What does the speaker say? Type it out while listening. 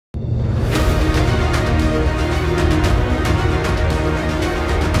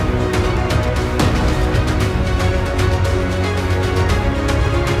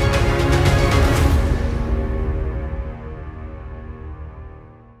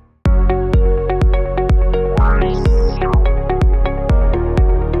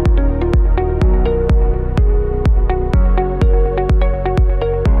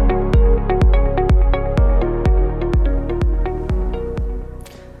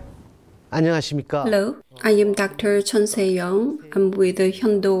안녕하십니까? Hello, I am Dr. Chun Se-young. I'm with the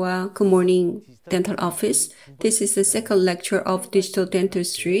Hyundoa Good Morning Dental Office. This is the second lecture of digital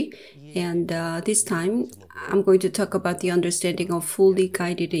dentistry, and this time I'm going to talk about the understanding of fully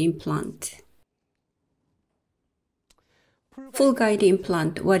guided implant. Full guide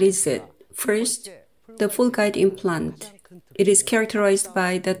implant, what is it? First, the full guide implant. It is characterized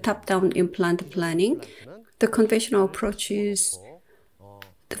by the top-down implant planning. The conventional approach is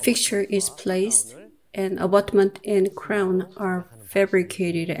the fixture is placed and abutment and crown are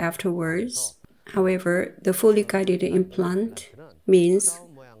fabricated afterwards. However, the fully guided implant means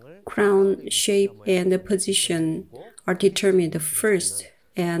crown shape and the position are determined first,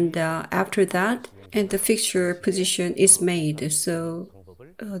 and after that, and the fixture position is made. So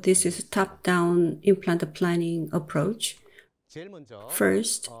this is a top-down implant planning approach.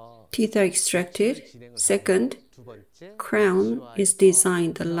 First, teeth are extracted. Second, crown is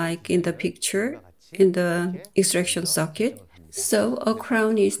designed like in the picture in the extraction socket. So a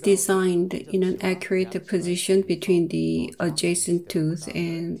crown is designed in an accurate position between the adjacent tooth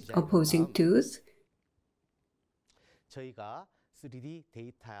and opposing tooth.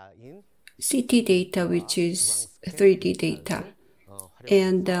 CT data, which is 3D data,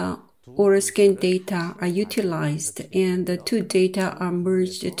 and oral scan data are utilized, and the two data are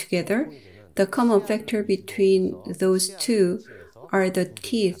merged together. The common factor between those two are the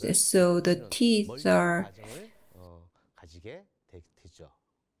teeth, so the teeth are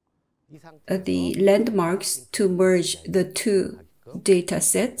the landmarks to merge the two data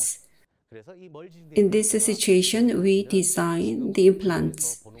sets. In this situation, we design the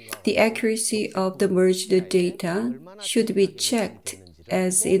implants. The accuracy of the merged data should be checked,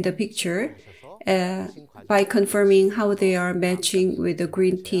 as in the picture, by confirming how they are matching with the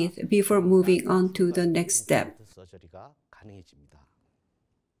green teeth before moving on to the next step.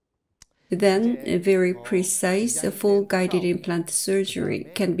 Then, a very precise full guided implant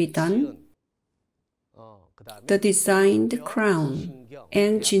surgery can be done. The designed crown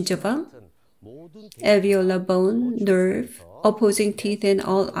and gingiva, alveolar bone, nerve, opposing teeth, and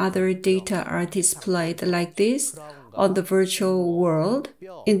all other data are displayed like this on the virtual world.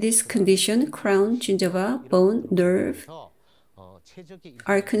 In this condition, crown, gingiva, bone, nerve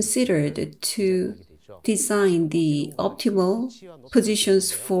are considered to design the optimal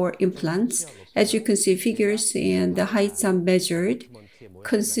positions for implants. As you can see, figures and the heights are measured,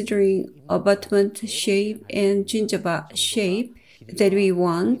 considering abutment shape and gingiva shape that we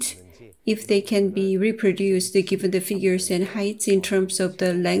want. If they can be reproduced given the figures and heights in terms of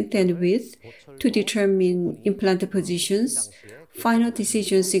the length and width to determine implant positions, final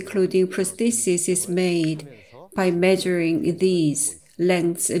decisions including prosthesis is made by measuring these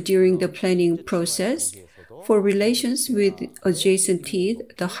lengths during the planning process. For relations with adjacent teeth,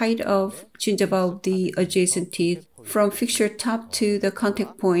 the height of gingiva of the adjacent teeth from fixture top to the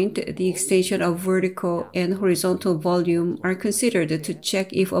contact point, the extension of vertical and horizontal volume are considered to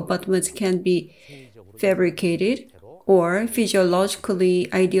check if abutments can be fabricated, or physiologically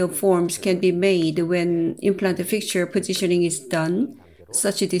ideal forms can be made when implant fixture positioning is done.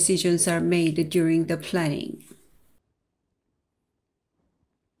 Such decisions are made during the planning.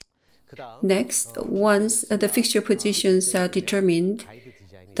 Next, once the fixture positions are determined,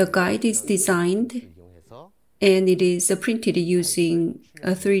 the guide is designed and it is printed using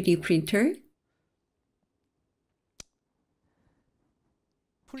a 3D printer.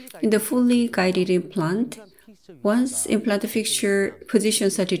 In the fully guided implant, once implant fixture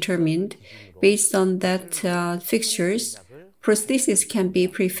positions are determined, based on that fixtures, prosthesis can be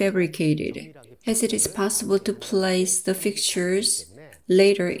prefabricated, as it is possible to place the fixtures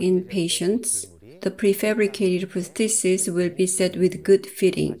later in patients. The prefabricated prosthesis will be set with good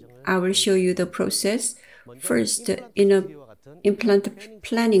fitting. I will show you the process. First, in an implant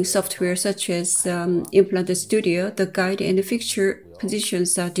planning software such as Implant Studio, the guide and the fixture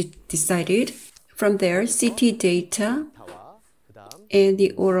positions are decided. From there, CT data and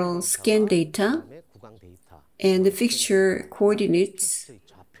the oral scan data and the fixture coordinates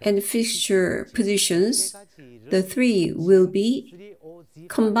and fixture positions, the three will be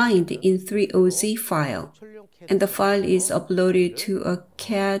combined in 3OZ file, and the file is uploaded to a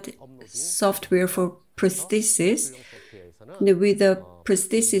CAD software for prosthesis. With the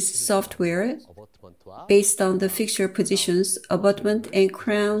prosthesis software, based on the fixture positions, abutment and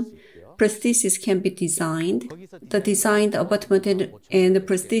crown prosthesis can be designed. The designed abutment and the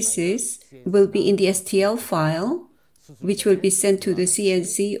prosthesis will be in the STL file, which will be sent to the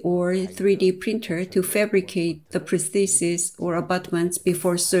CNC or 3D printer to fabricate the prosthesis or abutments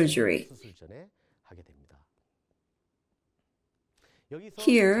before surgery.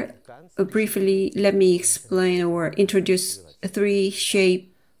 Here, briefly, let me explain or introduce a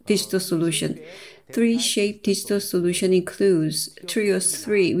three-shape digital solution. Three-shape digital solution includes Trios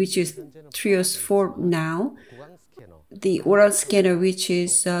 3, which is Trios 4 now, the oral scanner, which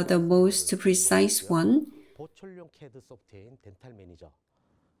is the most precise one,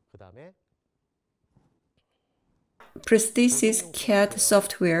 prosthesis CAD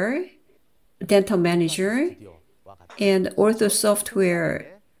software, dental manager, and ortho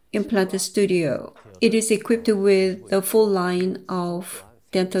software, implant studio. It is equipped with the full line of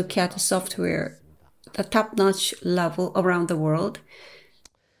dental CAD software, the top-notch level around the world.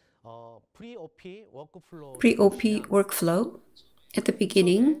 Pre-OP workflow. At the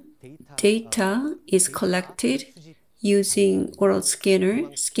beginning, data is collected using oral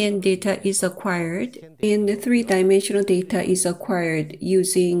scanner. Scan data is acquired, and the three-dimensional data is acquired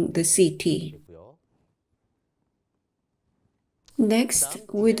using the CT. Next,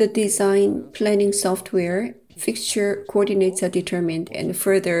 with the design planning software, fixture coordinates are determined and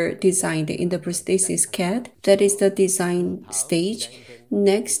further designed in the prosthesis CAD. That is the design stage.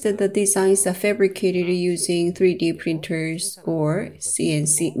 Next, the designs are fabricated using 3D printers or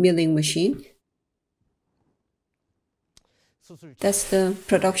CNC milling machine. That's the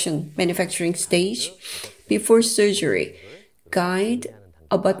production manufacturing stage. Before surgery, guide,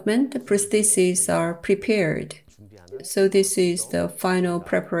 abutment, prostheses are prepared. So this is the final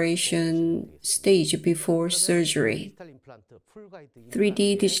preparation stage before surgery.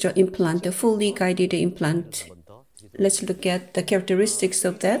 3D digital implant, a fully guided implant. Let's look at the characteristics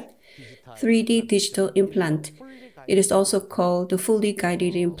of that. 3D digital implant. It is also called the fully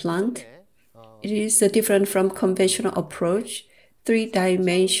guided implant. It is different from conventional approach.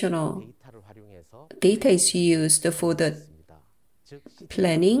 Three-dimensional data is used for the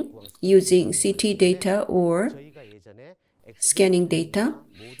planning using CT data or scanning data.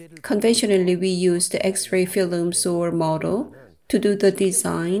 Conventionally, we use the X-ray films or model to do the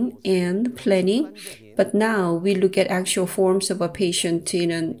design and planning, but now we look at actual forms of a patient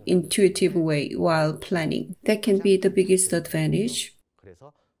in an intuitive way while planning. That can be the biggest advantage.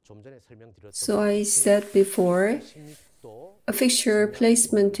 So I said before, a fixture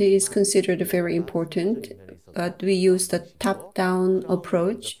placement is considered very important, but we use the top-down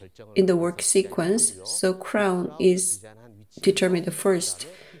approach in the work sequence, so crown is determined first,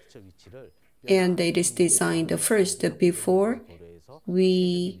 and it is designed first before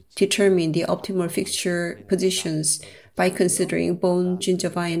we determine the optimal fixture positions by considering bone,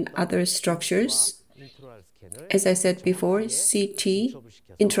 gingiva, and other structures. As I said before, CT,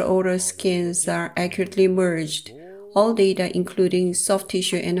 intraoral scans are accurately merged. All data, including soft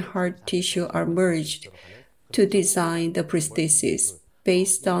tissue and hard tissue, are merged to design the prosthesis.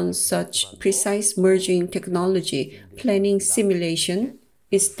 Based on such precise merging technology, planning simulation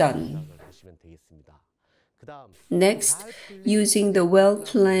is done. Next, using the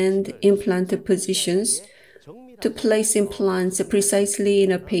well-planned implant positions to place implants precisely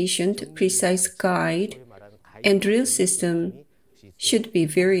in a patient, precise guide and drill system should be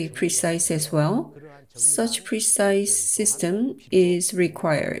very precise as well. Such precise system is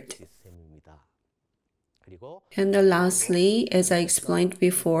required. And lastly, as I explained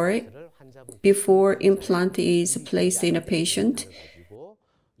before implant is placed in a patient,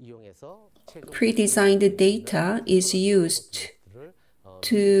 pre-designed data is used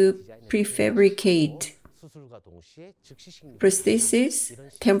to prefabricate prosthesis,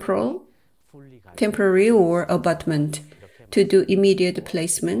 temporary or abutment to do immediate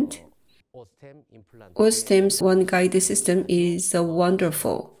placement. OSSTEM's one guided system is a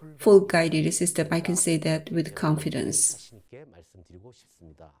wonderful, full guided system. I can say that with confidence.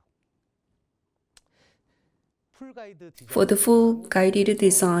 For the full guided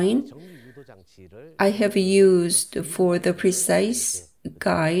design, I have used for the precise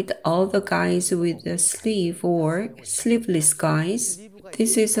guide all the guides with a sleeve or sleeveless guides.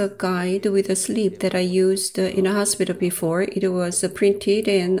 This is a guide with a sleeve that I used in a hospital before. It was printed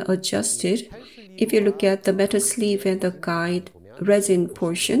and adjusted. If you look at the metal sleeve and the guide resin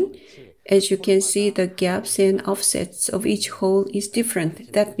portion, as you can see, the gaps and offsets of each hole is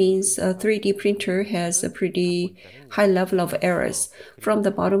different. That means a 3D printer has a pretty high level of errors. From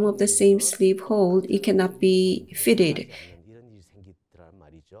the bottom of the same sleeve hole, it cannot be fitted.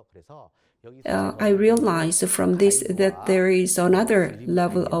 I realized from this that there is another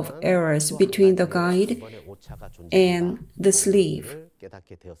level of errors between the guide and the sleeve.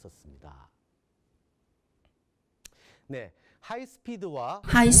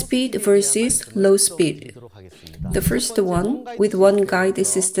 High speed versus low speed. The first one, with one guide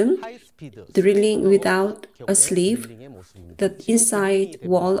system, drilling without a sleeve, the inside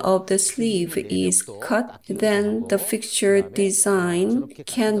wall of the sleeve is cut, then the fixture design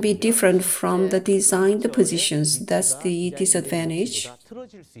can be different from the designed positions. That's the disadvantage.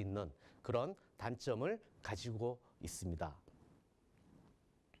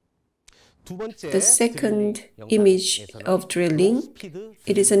 The second image of drilling,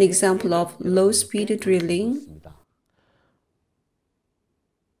 it is an example of low-speed drilling.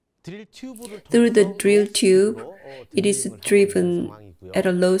 Through the drill tube, it is driven at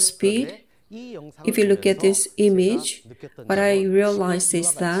a low speed. If you look at this image, what I realize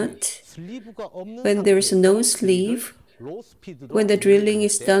is that when there is no sleeve, when the drilling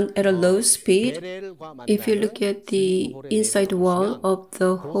is done at a low speed, if you look at the inside wall of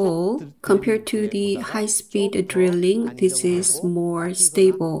the hole, compared to the high-speed drilling, this is more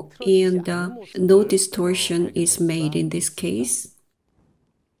stable and no distortion is made in this case.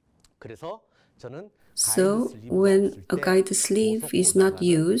 So, when a guide sleeve is not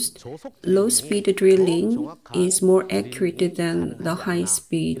used, low-speed drilling is more accurate than the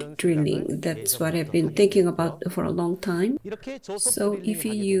high-speed drilling. That's what I've been thinking about for a long time. So, if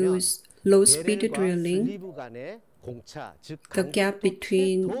you use low-speed drilling, the gap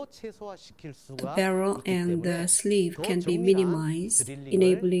between the barrel and the sleeve can be minimized,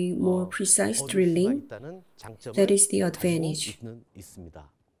 enabling more precise drilling. That is the advantage.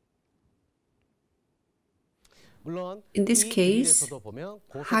 In this case,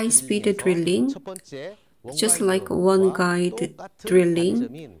 high-speed drilling, just like one guide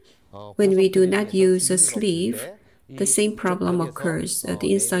drilling, when we do not use a sleeve, the same problem occurs.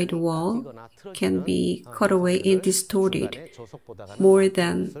 The inside wall can be cut away and distorted more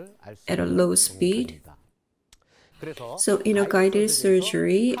than at a low speed. So in a guided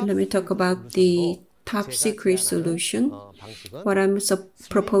surgery, let me talk about the top secret solution. What I'm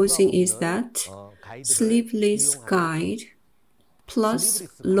proposing is that sleeveless guide plus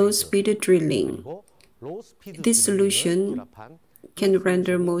low-speed drilling. This solution can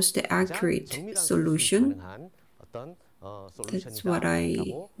render most accurate solution. That's what I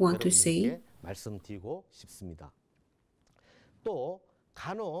want to say.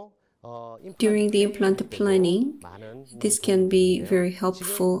 During the implant planning, this can be very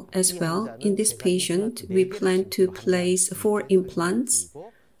helpful as well. In this patient, we plan to place 4 implants,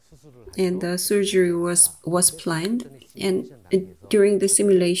 and the surgery was planned. And during the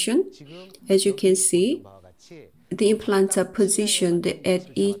simulation, as you can see, the implants are positioned at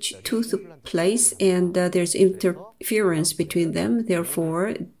each tooth place, and there's interference between them.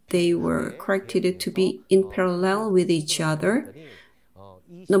 Therefore, they were corrected to be in parallel with each other.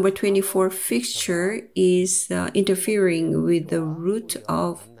 Number 24 fixture is interfering with the root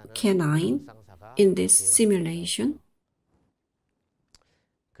of canine in this simulation.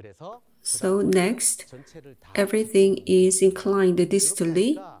 So next, everything is inclined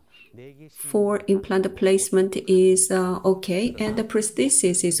distally. For implant placement is okay, and the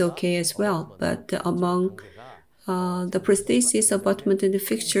prosthesis is okay as well. But among the prosthesis, abutment, and the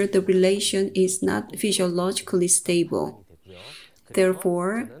fixture, the relation is not physiologically stable.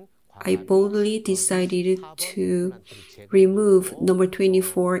 Therefore, I boldly decided to remove number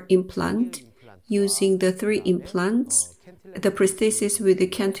 24 implant using the 3 implants. The prosthesis with the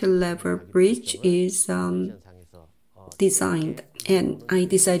cantilever bridge is designed, and I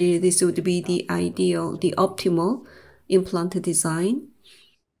decided this would be the ideal, the optimal implant design.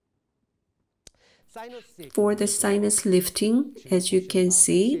 For the sinus lifting, as you can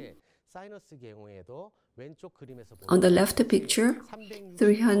see, on the left picture,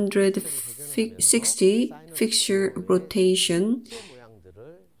 360 fixture rotation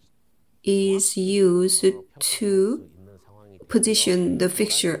is used to position the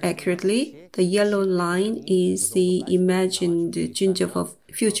fixture accurately. The yellow line is the imagined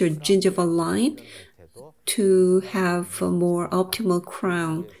future gingival line to have a more optimal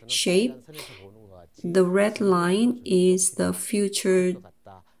crown shape. The red line is the future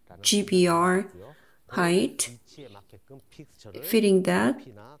GBR height. Fitting that,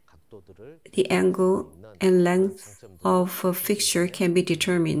 the angle and length of a fixture can be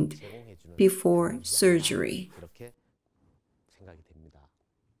determined before surgery.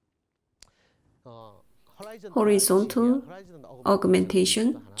 Horizontal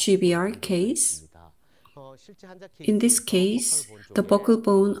augmentation, GBR case. In this case, the buccal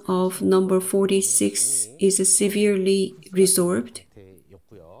bone of number 46 is severely resorbed.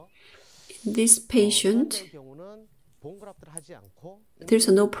 In this patient, there's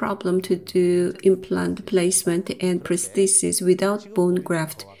no problem to do implant placement and prosthesis without bone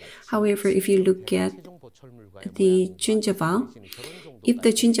graft. However, if you look at the gingiva, if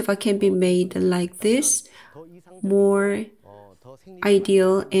the gingiva can be made like this, more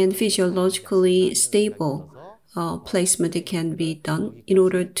ideal and physiologically stable placement can be done. In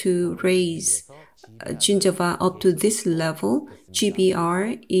order to raise gingiva up to this level,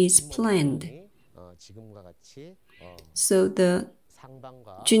 GBR is planned. So the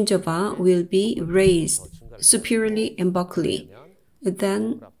gingiva will be raised superiorly and buccally.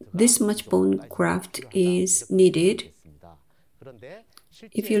 Then this much bone graft is needed.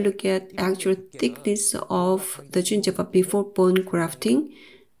 If you look at actual thickness of the gingiva before bone grafting,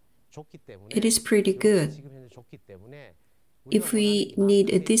 it is pretty good. If we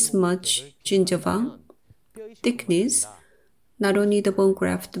need this much gingiva thickness, not only the bone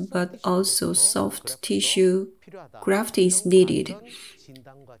graft but also soft tissue graft is needed.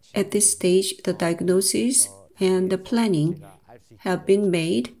 At this stage, the diagnosis and the planning have been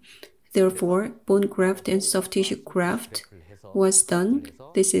made. Therefore, bone graft and soft tissue graft was done.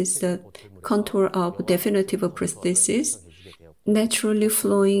 This is the contour of definitive prosthesis, naturally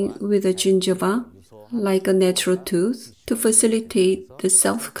flowing with the gingiva like a natural tooth to facilitate the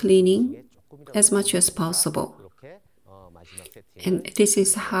self-cleaning as much as possible. And this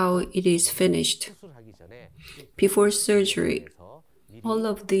is how it is finished. Before surgery, all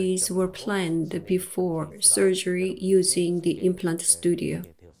of these were planned before surgery using the implant studio.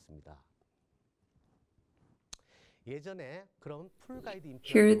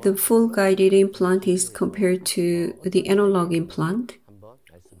 Here, the full guided implant is compared to the analog implant.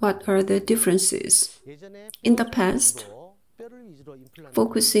 What are the differences? In the past,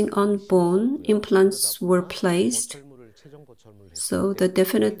 focusing on bone, implants were placed, so the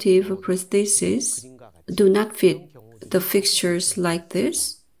definitive prosthesis do not fit the fixtures like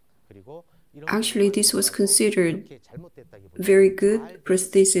this. Actually, this was considered very good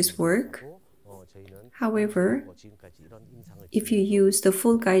prosthesis work. However, if you use the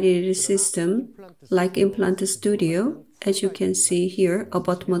full guided system like Implant Studio, as you can see here,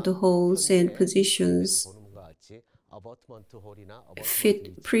 abutment holes and positions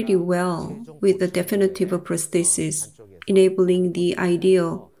fit pretty well with the definitive prosthesis, enabling the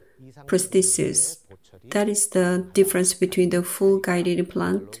ideal prosthesis. That is the difference between the full guided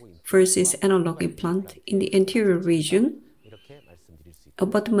implant versus analog implant. In the anterior region,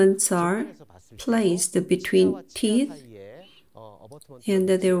 abutments are placed between teeth, and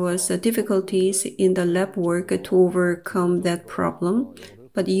there was difficulties in the lab work to overcome that problem.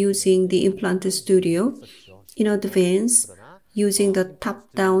 But using the Implant Studio, in advance, using the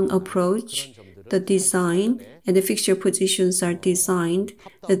top-down approach, the design and the fixture positions are designed,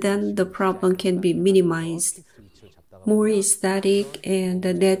 then the problem can be minimized. More aesthetic and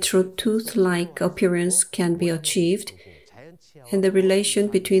natural tooth-like appearance can be achieved, and the relation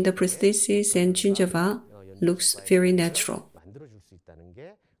between the prosthesis and gingiva looks very natural.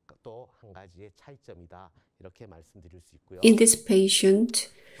 In this patient,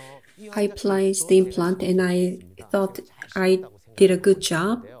 I placed the implant and I thought I did a good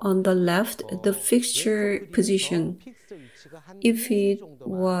job. On the left, the fixture position, if it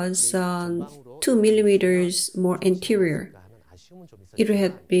was 2 millimeters more anterior, it would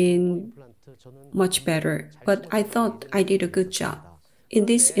have been much better, but I thought I did a good job. In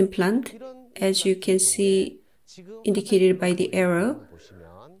this implant, as you can see indicated by the arrow,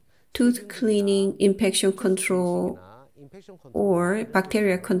 tooth cleaning, infection control, or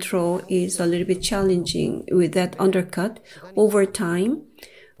bacteria control is a little bit challenging with that undercut. Over time,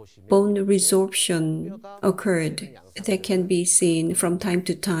 bone resorption occurred that can be seen from time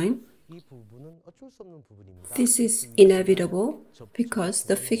to time. This is inevitable because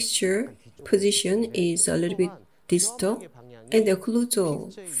the fixture position is a little bit distal and the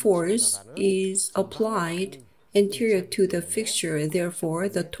occlusal force is applied anterior to the fixture. Therefore,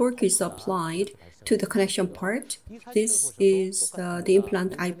 the torque is applied to the connection part. This is the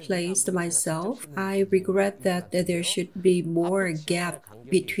implant I placed myself. I regret that there should be more gap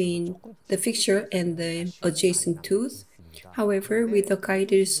between the fixture and the adjacent tooth. However, with the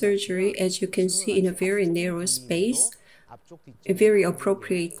guided surgery, as you can see in a very narrow space, a very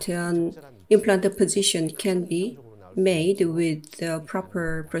appropriate implant position can be made with the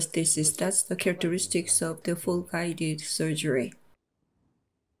proper prosthesis. That's the characteristics of the full guided surgery.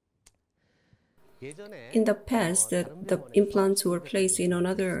 In the past, the implants were placed in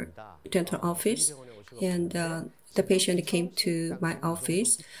another dental office, and the patient came to my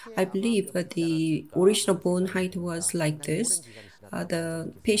office. I believe that the original bone height was like this.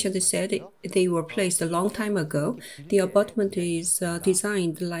 the patient said they were placed a long time ago. The abutment is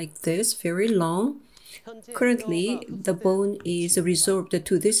designed like this, very long. Currently, the bone is resorbed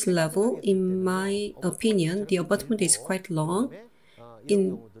to this level. In my opinion, the abutment is quite long.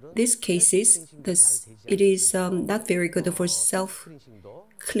 In these cases, it is not very good for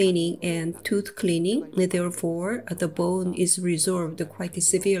self-cleaning and tooth cleaning. Therefore, the bone is resorbed quite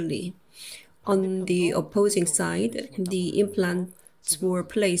severely. On the opposing side, the implants were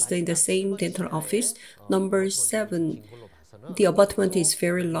placed in the same dental office. Number 7, the abutment is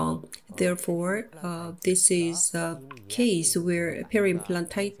very long. Therefore, this is a case where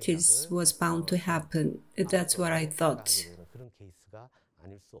peri-implantitis was bound to happen. That's what I thought.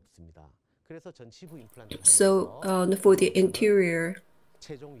 So, for the anterior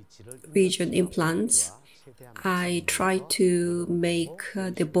region implants, I try to make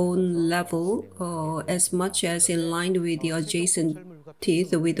the bone level as much as in line with the adjacent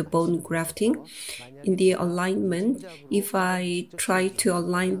teeth with the bone grafting. In the alignment, if I try to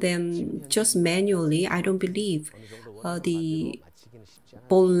align them just manually, I don't believe the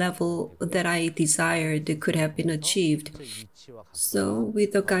bone level that I desired could have been achieved. So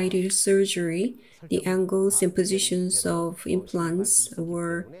with the guided surgery, the angles and positions of implants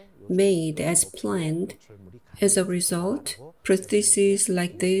were made as planned. As a result, prosthesis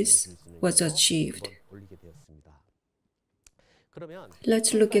like this was achieved.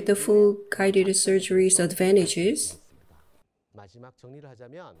 Let's look at the full guided surgery's advantages.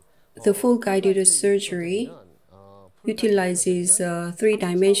 The full guided surgery utilizes a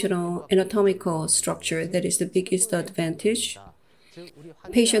three-dimensional anatomical structure. That is the biggest advantage.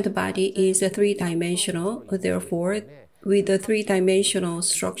 Patient body is three-dimensional, therefore, with a three-dimensional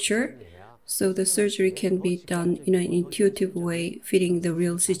structure, so the surgery can be done in an intuitive way, fitting the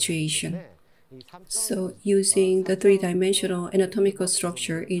real situation. So using the three-dimensional anatomical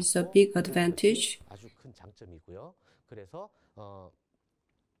structure is a big advantage.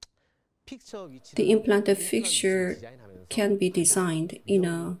 The implant fixture can be designed in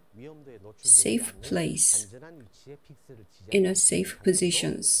a safe place, in a safe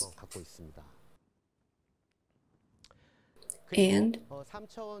positions. And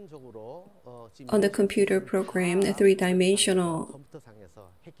on the computer program, a three-dimensional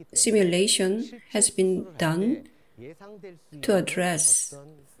simulation has been done to address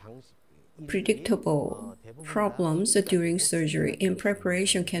predictable problems during surgery, and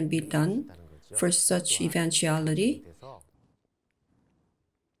preparation can be done for such eventuality.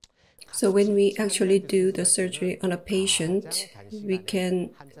 So when we actually do the surgery on a patient, we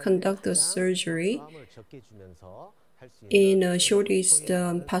can conduct the surgery in the shortest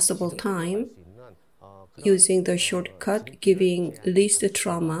possible time, using the shortcut, giving least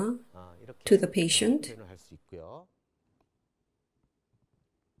trauma to the patient.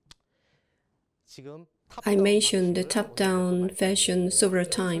 I mentioned the top-down fashion several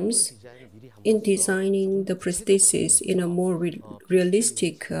times. In designing the prosthesis in a more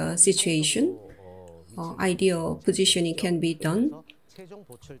realistic situation, ideal positioning can be done.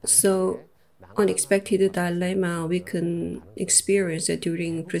 So, unexpected dilemma we can experience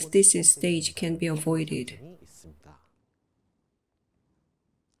during prosthesis stage can be avoided.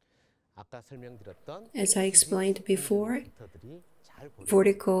 As I explained before,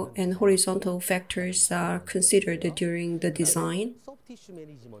 vertical and horizontal factors are considered during the design.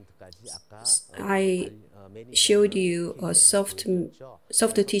 I showed you a soft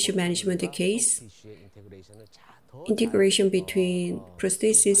tissue management case. Integration between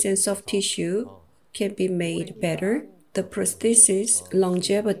prosthesis and soft tissue can be made better. The prosthesis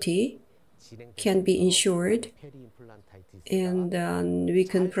longevity can be ensured, and we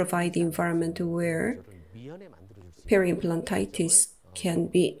can provide the environment where peri-implantitis can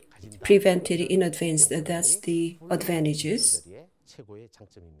be prevented in advance. That's the advantages.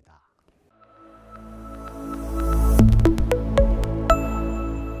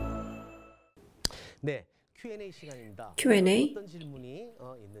 Q&A.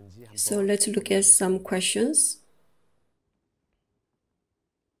 So let's look at some questions.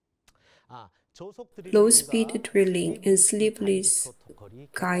 Low-speed drilling and sleeveless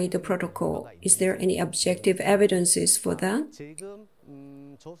guide protocol. Is there any objective evidences for that?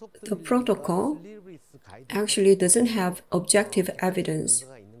 The protocol actually doesn't have objective evidence.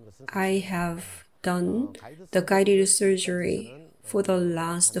 I have done the guided surgery for the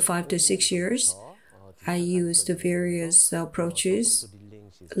last 5 to 6 years. I used various approaches,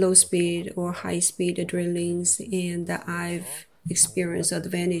 low-speed or high-speed drillings, and I've experienced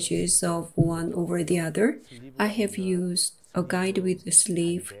advantages of one over the other. I have used a guide with a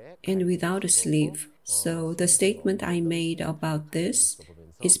sleeve and without a sleeve. So the statement I made about this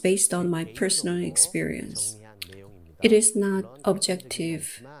is based on my personal experience. It is not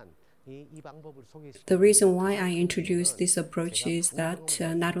objective. The reason why I introduced this approach is that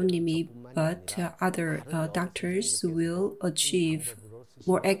not only me, but other doctors will achieve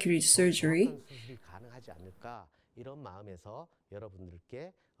more accurate surgery.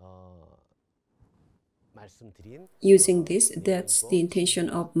 Using this, that's the intention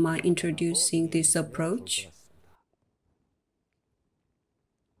of my introducing this approach.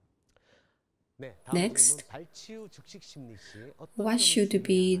 Next, what should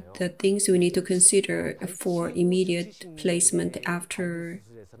be the things we need to consider for immediate placement after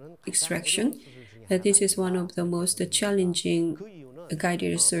extraction? This is one of the most challenging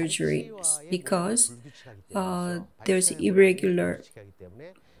guided surgeries because there's irregular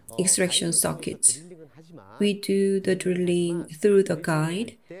extraction sockets. We do the drilling through the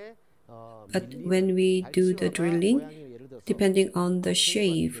guide, but when we do the drilling, depending on the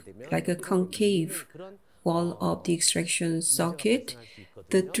shape, like a concave wall of the extraction socket,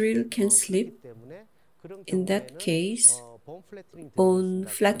 the drill can slip. In that case, bone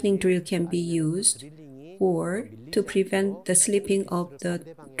flattening drill can be used, or to prevent the slipping of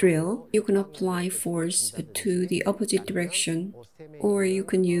the drill, you can apply force to the opposite direction, or you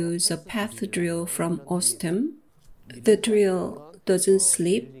can use a path drill from OSSTEM. The drill doesn't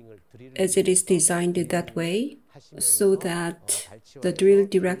slip as it is designed that way, so that the drill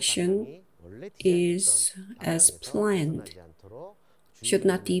direction is as planned, should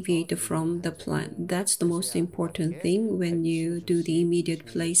not deviate from the plan. That's the most important thing when you do the immediate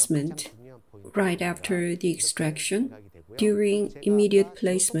placement right after the extraction. During immediate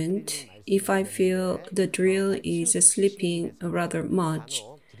placement, if I feel the drill is slipping rather much,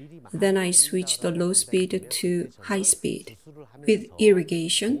 then I switch the low speed to high speed with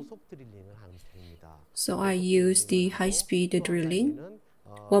irrigation. So I use the high-speed drilling.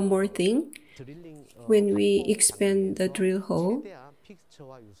 One more thing, when we expand the drill hole,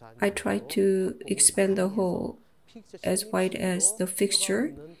 I try to expand the hole as wide as the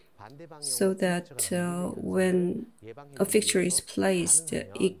fixture so that when a fixture is placed,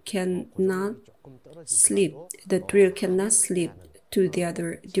 it cannot slip. The drill cannot slip to the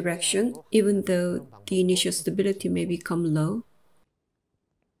other direction, even though the initial stability may become low.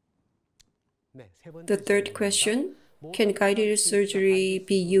 The third question, can guided surgery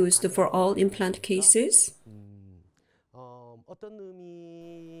be used for all implant cases?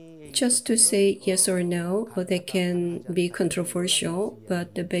 Just to say yes or no, that can be controversial,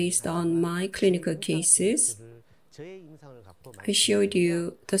 but based on my clinical cases, I showed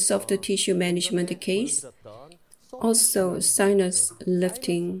you the soft tissue management case, also sinus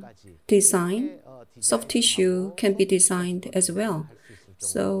lifting design. Soft tissue can be designed as well.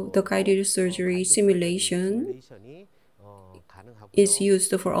 So the guided surgery simulation is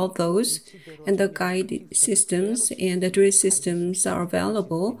used for all those, and the guide systems and the drill systems are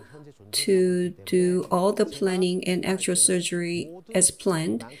available to do all the planning and actual surgery as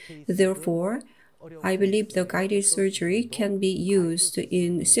planned. Therefore, I believe the guided surgery can be used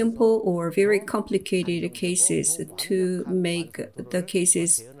in simple or very complicated cases to make the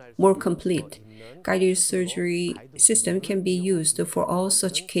cases more complete. Guided surgery system can be used for all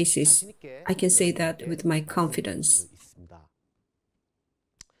such cases. I can say that with my confidence.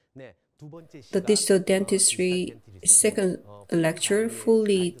 The digital dentistry second lecture,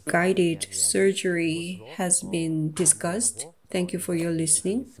 fully guided surgery, has been discussed. Thank you for your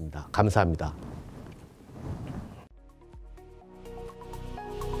listening. 감사합니다.